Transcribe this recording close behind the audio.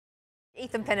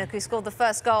Ethan Pinnock, who scored the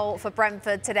first goal for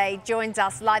Brentford today, joins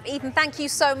us live. Ethan, thank you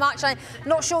so much. I'm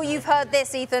not sure you've heard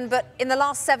this, Ethan, but in the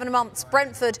last 7 months,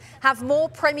 Brentford have more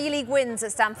Premier League wins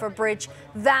at Stamford Bridge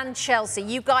than Chelsea.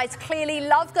 You guys clearly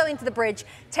love going to the Bridge,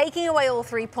 taking away all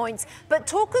 3 points. But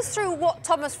talk us through what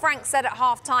Thomas Frank said at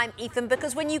half-time, Ethan,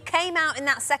 because when you came out in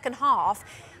that second half,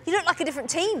 you looked like a different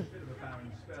team.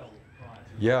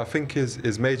 Yeah, I think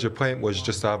his major point was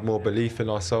just to have more belief in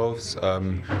ourselves.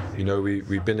 You know,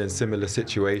 we've been in similar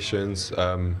situations.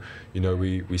 You know,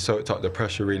 we soaked up the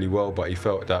pressure really well, but he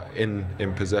felt that in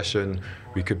possession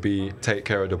we could take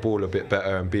care of the ball a bit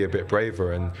better and be a bit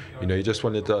braver. And you know, he just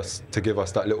wanted us to give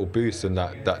us that little boost and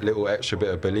that little extra bit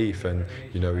of belief. And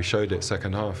you know, we showed it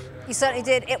second half. You certainly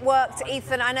did. It worked,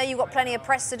 Ethan. I know you've got plenty of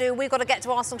press to do. We've got to get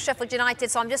to Arsenal, Sheffield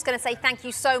United. So I'm just going to say thank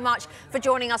you so much for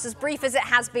joining us, as brief as it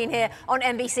has been here on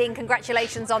NBC, and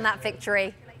congratulations on that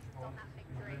victory.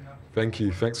 Thank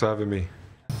you. Thanks for having me.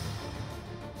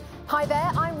 Hi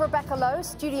there, I'm Rebecca Lowe,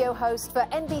 studio host for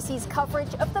NBC's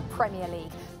coverage of the Premier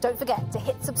League. Don't forget to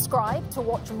hit subscribe to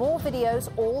watch more videos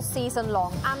all season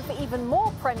long. And for even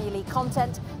more Premier League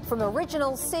content, from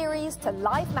original series to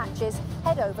live matches,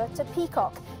 head over to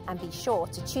Peacock. And be sure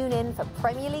to tune in for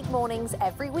Premier League mornings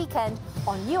every weekend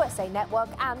on USA Network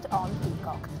and on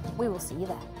Peacock. We will see you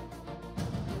there.